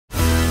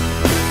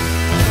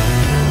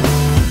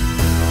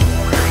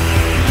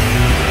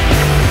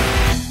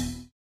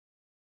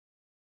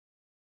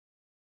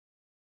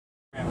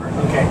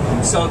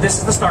So this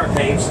is the start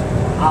page.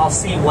 I'll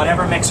see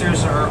whatever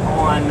mixers are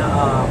on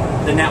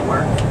the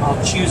network. I'll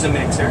choose a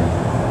mixer.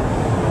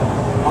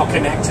 I'll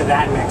connect to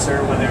that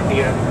mixer, whether it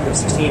be a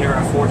 16 or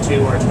a 4.2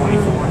 or a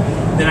 24.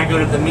 Then I go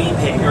to the me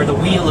page, or the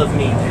wheel of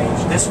me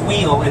page. This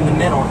wheel in the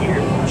middle here,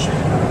 I'll show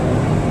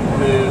you.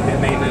 Move,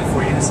 it may move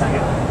for you in a second.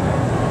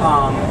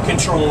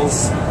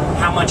 Controls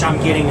how much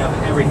I'm getting of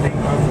everything,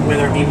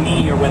 whether it be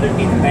me or whether it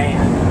be the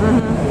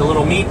band. The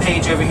little me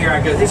page over here,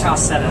 I go, this is how I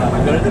set it up.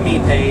 I go to the me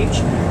page,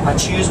 I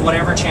choose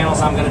whatever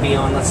channels I'm going to be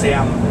on. Let's say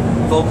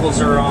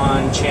vocals are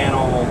on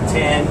channel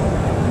 10,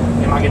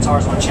 and my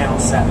guitar's on channel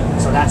 7.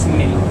 So that's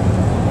me.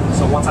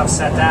 So once I've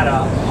set that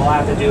up, all I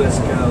have to do is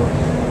go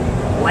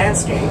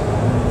landscape,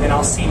 and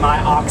I'll see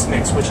my aux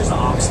mix, which is the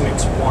aux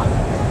mix 1.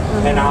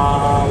 And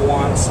I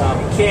want some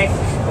kick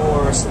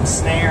or some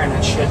snare, and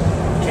it should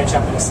catch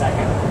up in a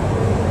second.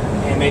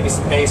 And maybe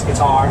some bass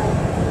guitar,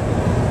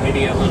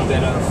 maybe a little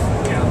bit of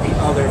the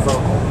other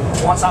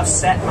vocal. Once I've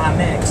set my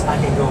mix, I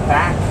can go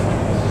back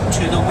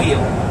to the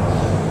wheel,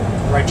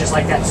 right, just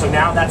like that. So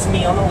now that's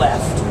me on the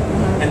left,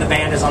 and the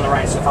band is on the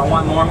right. So if I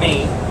want more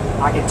me,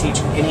 I can teach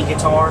any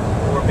guitar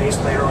or bass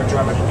player or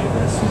drummer to do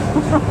this.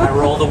 I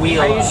roll the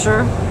wheel. Are you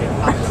sure?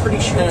 I'm pretty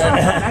sure.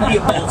 That'd be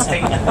a bold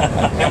statement.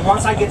 And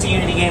once I get to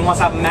Unity Game, once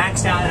I've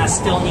maxed out and I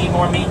still need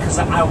more me, because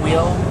I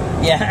will,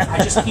 I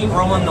just keep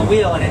rolling the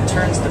wheel and it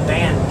turns the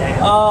band down.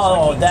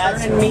 Oh, so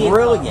that's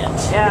brilliant.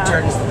 It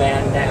turns the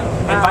band down.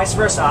 And vice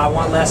versa. I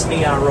want less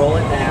me, I roll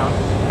it down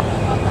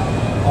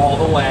all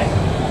the way,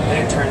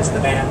 and it turns the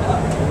band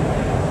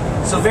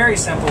up. So very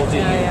simple to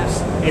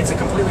use. It's a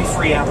completely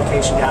free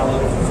application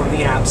downloaded from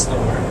the App Store.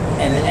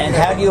 And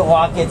how do you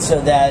lock it so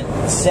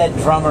that said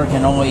drummer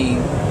can only...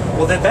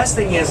 Well, the best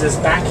thing is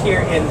back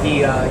here in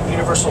the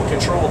Universal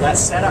Control, that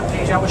setup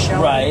page I was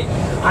showing,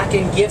 I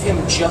can give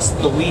him just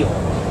the wheel.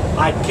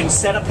 I can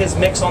set up his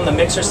mix on the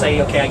mixer,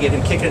 say, okay, I give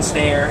him kick and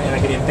snare, and I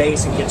give him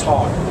bass and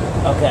guitar.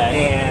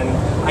 Okay. And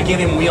I give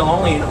him wheel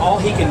only, and all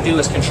he can do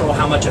is control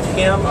how much of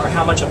him or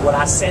how much of what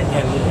I sent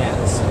him he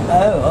has.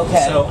 Oh,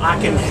 okay. So I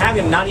can have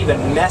him not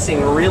even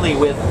messing really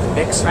with the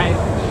mix rate,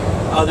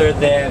 other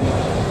than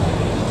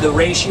the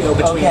ratio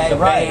between the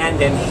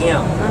band and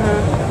him.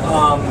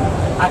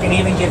 I can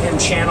even give him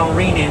channel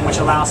rename, which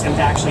allows him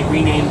to actually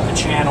rename the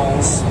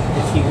channels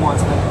if he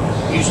wants, but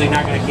usually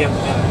not going to give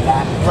them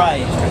that.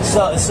 Right.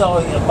 So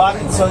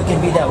it can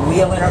be that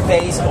wheel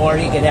interface, or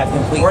you can have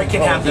complete. Or it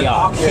can have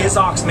his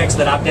aux mix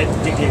that I've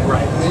dictated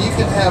right. And then you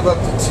can have up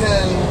to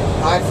 10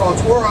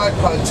 iPhones or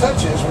iPod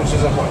touches, which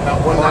is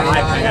about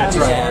 $199. That's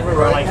right.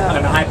 Or like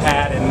an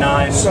iPad and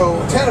 9. So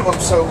 10 of them.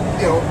 So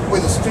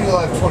with a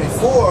StudioLive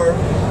 24,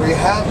 where you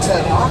have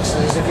 10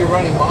 auxes, if you're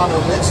running mono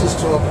mixes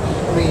to them,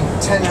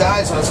 10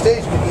 guys on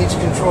stage can each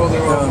control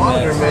their own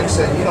monitor mix,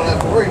 and you don't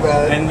have to worry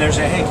about it. And there's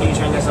a, hey, can you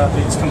turn this up?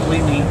 It's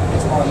completely,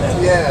 it's on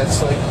there. Yeah,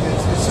 it's like,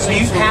 so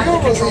you have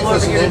the control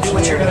over here to do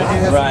what you're going to do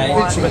if you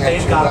want, but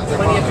they've got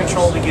plenty of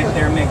control to get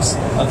their mix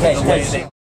the way they